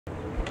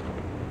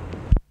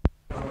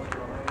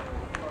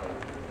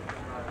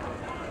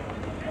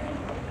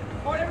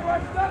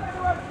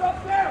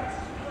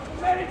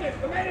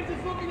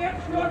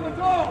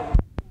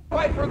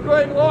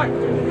green light.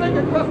 Sneak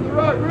across the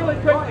road really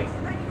quickly.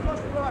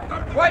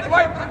 Wait for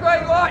the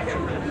green light.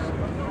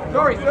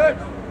 Sorry, sir.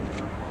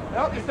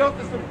 Help yourself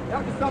to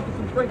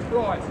some French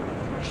fries.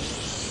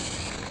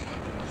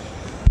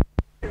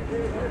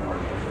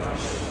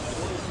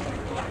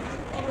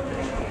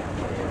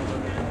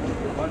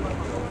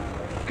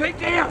 Keep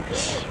down.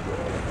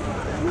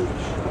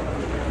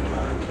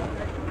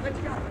 Let's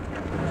go.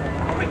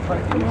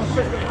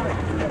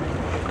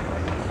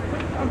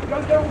 Go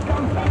down.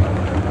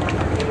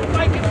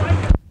 Make it.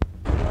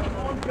 Come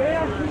on,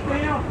 down. Keep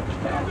down.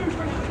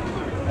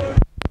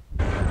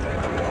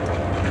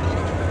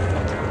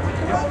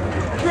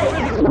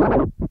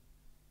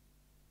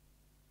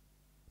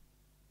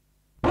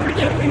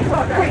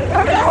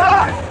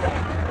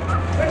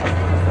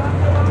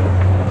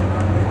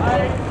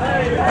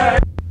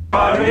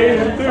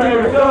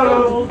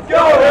 McDonald's, go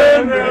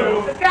and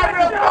grill.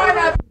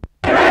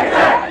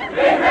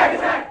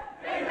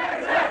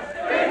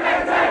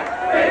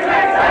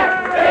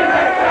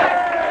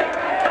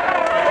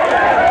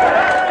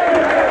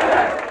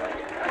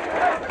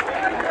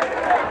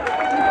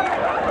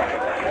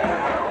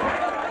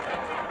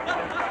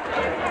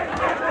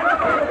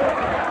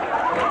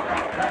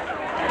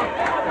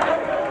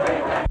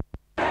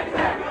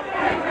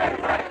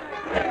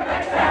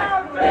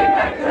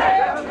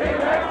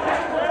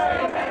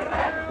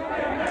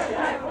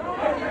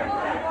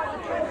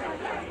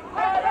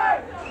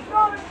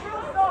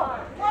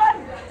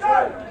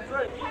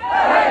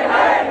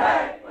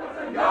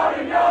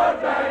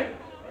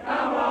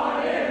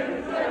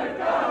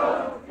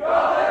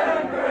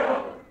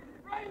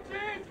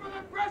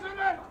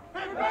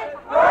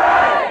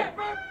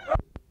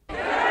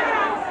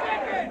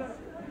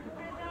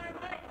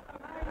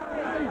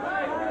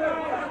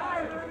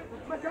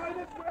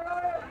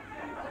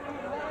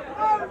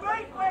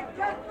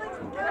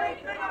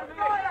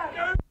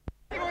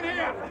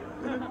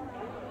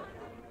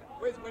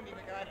 Where's Wendy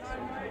McDonalds?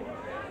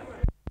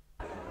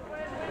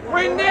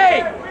 Wendy!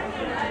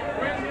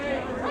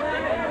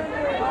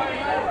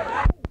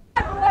 I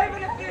believe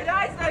in a few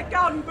days the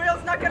Golden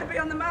Grill's not going to be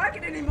on the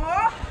market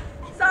anymore.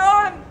 So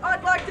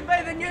I'd like to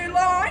be the new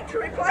line to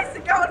replace the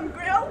Golden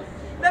Grill,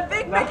 the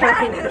Big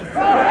McDonald's.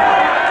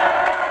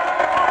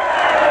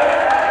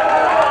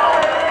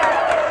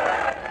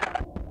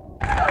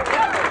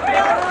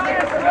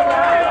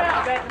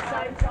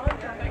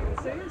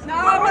 No,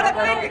 I want a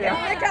Big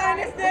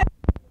McDonald's there.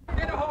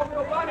 Get a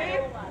wholemeal bun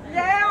here?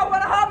 Yeah, I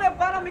want a wholemeal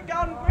bun on my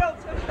Golden Grill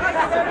too.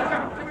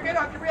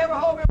 Can we have a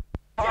wholemeal?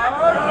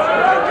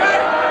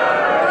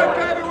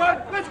 Okay, everyone,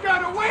 let's go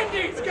to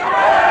Wendy's. Come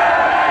on!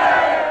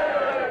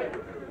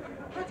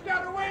 Let's go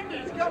to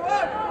Wendy's. Come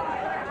on!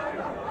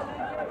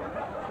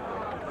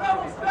 No,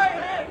 we'll stay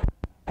here.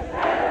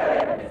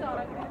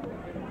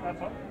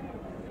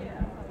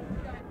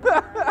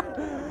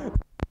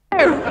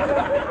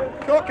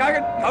 Talk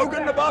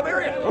Hogan the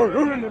Barbarian.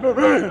 Hogan the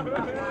Barbarian.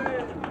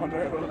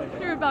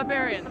 You're a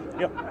barbarian.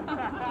 Yep.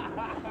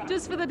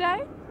 Just for the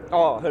day?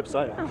 Oh, I hope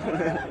so.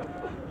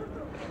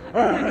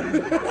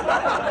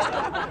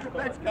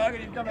 Let's go,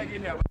 you come back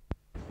in here.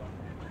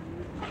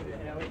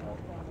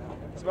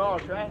 Smell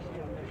of trash.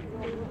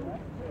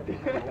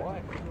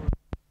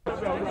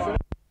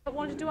 I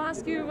wanted to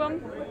ask you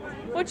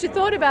what you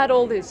thought about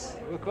all this.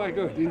 Well, quite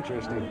good,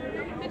 interesting.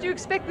 Did you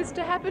expect this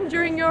to happen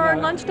during your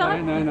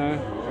lunchtime? No.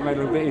 I made a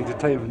little bit of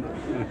entertainment.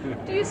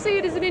 Do you see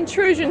it as an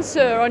intrusion,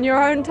 sir, on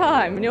your own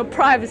time and your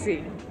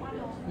privacy?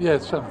 Yeah,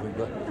 something,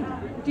 but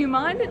Do you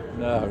mind it?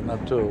 no,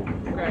 not at all.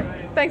 Great.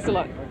 Thanks a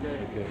lot.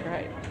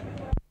 Okay.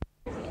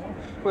 Great.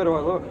 Where do I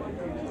look?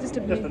 Just a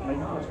Just minute. at me.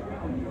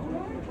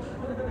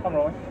 I'm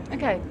rolling.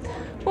 Okay.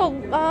 Well,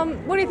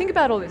 what do you think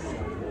about all this?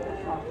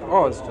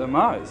 Oh, I was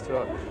amazed.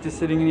 Just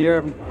sitting in here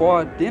having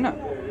quiet dinner.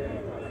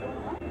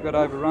 Got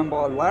overrun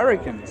by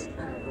larrikins.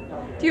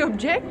 Do you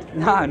object?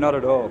 No, not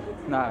at all.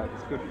 No,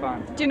 it's good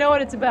fun. Do you know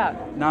what it's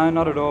about? No,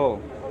 not at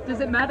all. Does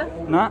it matter?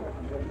 No.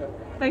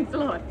 Thanks a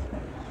lot.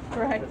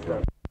 Great.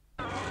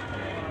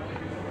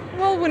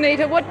 Well,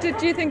 Juanita, what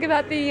did you think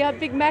about the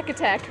Big Mac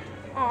attack?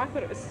 Oh, I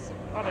thought it was,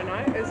 I don't know,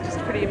 it was just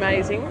pretty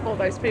amazing. All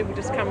those people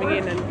just coming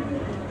in and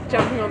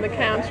jumping on the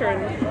counter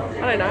and,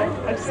 I don't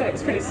know, I just thought it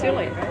was pretty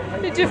silly.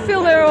 Did you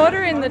fill their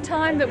order in the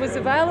time that was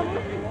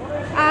available?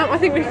 I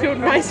think we filled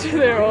most of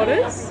their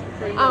orders.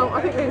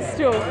 I think there's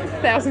still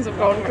thousands of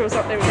Golden Grills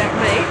up there without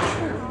meat.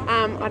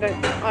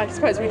 I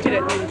suppose we did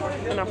it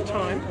in enough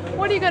time.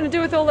 What are you going to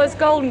do with all those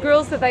Golden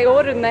Grills that they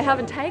ordered and they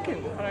haven't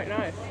taken? I don't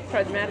know,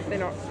 throw them out if they're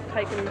not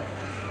taken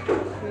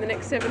in the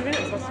next 7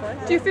 minutes, I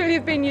suppose. Do you feel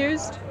you've been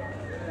used?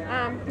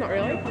 Not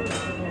really.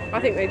 I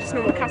think they're just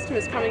normal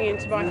customers coming in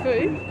to buy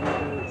food,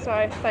 so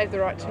they have the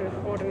right to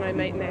order no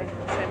meat in their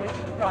sandwich.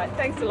 Right,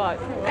 thanks a lot.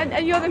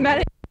 And you're the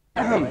manager?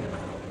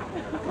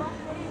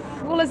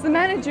 Well, as the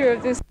manager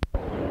of this...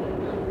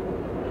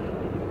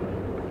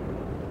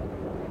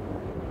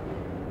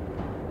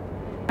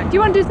 Do you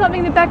want to do something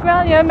in the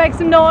background, make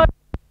some noise?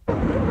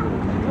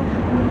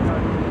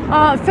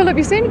 Philip,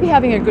 you seem to be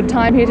having a good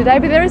time here today,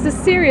 but there is a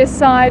serious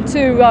side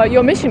to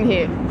your mission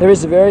here. There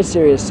is a very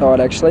serious side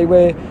actually.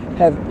 We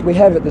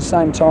have at the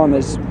same time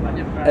as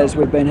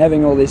we've been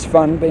having all this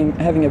fun, been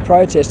having a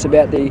protest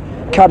about the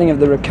cutting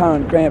of the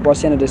recurrent grant by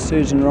Senator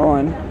Susan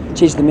Ryan.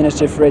 She's the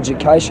Minister for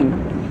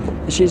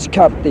Education. She's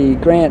cut the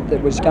grant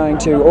that was going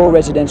to all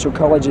residential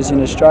colleges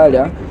in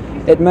Australia.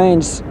 It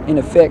means, in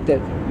effect,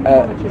 that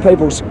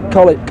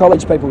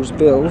college people's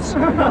bills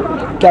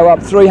go up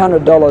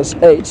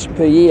 $300 each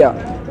per year,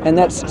 and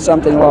that's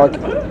something like,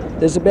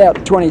 there's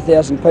about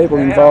 20,000 people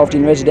involved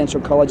in residential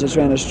colleges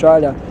around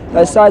Australia.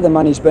 They say the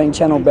money's being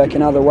channeled back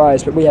in other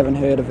ways, but we haven't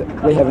heard of it.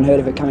 We haven't heard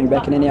of it coming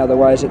back in any other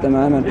ways at the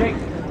moment.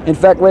 In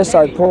fact, we're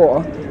so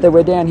poor that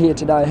we're down here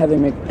today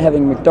having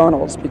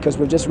McDonalds because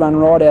we've just run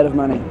right out of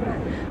money.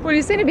 Well,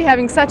 you seem to be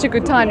having such a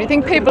good time. Do you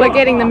think people are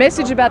getting the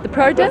message about the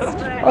protest?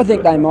 I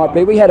think they might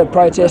be. We had a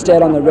protest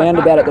out on the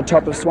roundabout at the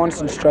top of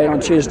Swanston Street on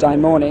Tuesday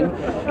morning,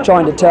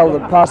 trying to tell the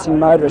passing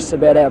motorists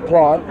about our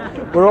plight.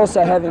 We're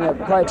also having a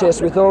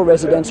protest with all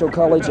residential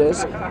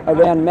colleges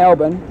around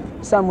Melbourne,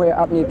 somewhere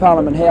up near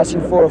Parliament House in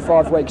 4 or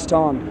 5 weeks'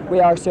 time. We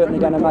are certainly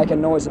going to make a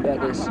noise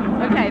about this.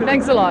 Okay,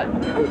 thanks a lot.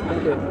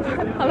 Thank you.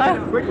 Hello.